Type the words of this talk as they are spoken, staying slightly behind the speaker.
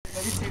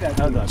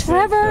that.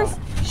 Trevor's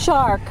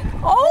shark.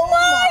 Oh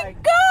my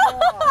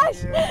gosh!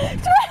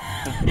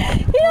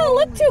 He don't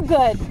look too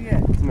good.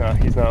 No,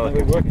 he's not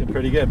looking. We worked it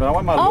pretty good, but I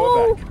want my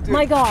lure back. Oh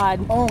my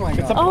God. Oh my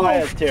Get some God.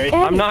 pliers, Terry.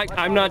 I'm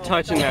not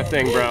touching that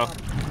thing, bro.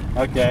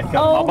 Okay, come.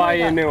 Oh I'll buy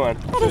you a new one.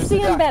 Gotta see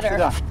him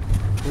better.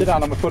 Sit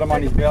down, I'm gonna put him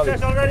on his belly.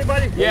 All ready,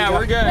 buddy? Yeah,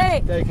 we're good.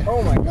 Hey. Take it.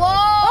 Oh my God.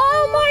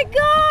 Oh my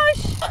gosh!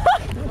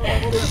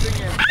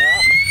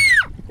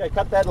 Okay,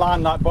 cut that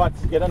line, not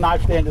bites. Get a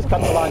knife there and just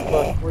cut the line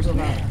first. Where's the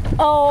knife?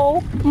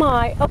 Oh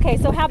my. Okay,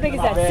 so how big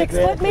is that? 6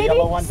 foot The maybe?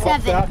 yellow one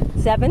pops out.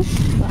 7?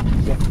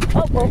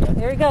 Oh,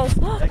 there he goes.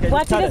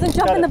 Watch he doesn't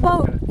jump in the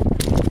boat.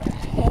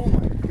 Oh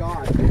my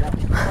God.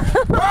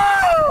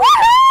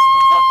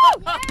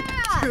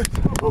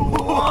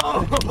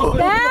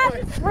 That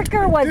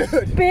fricker was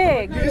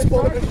big. You just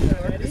pulled it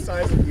the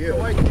size of you.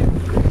 Let's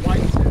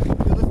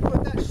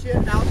put that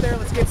shit out there.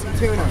 Let's get some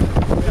tuna.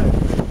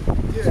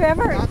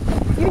 Trevor,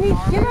 you need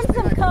give him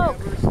some Coke.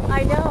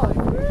 I know.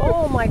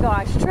 Oh my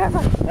gosh,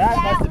 Trevor. That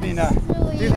must have been a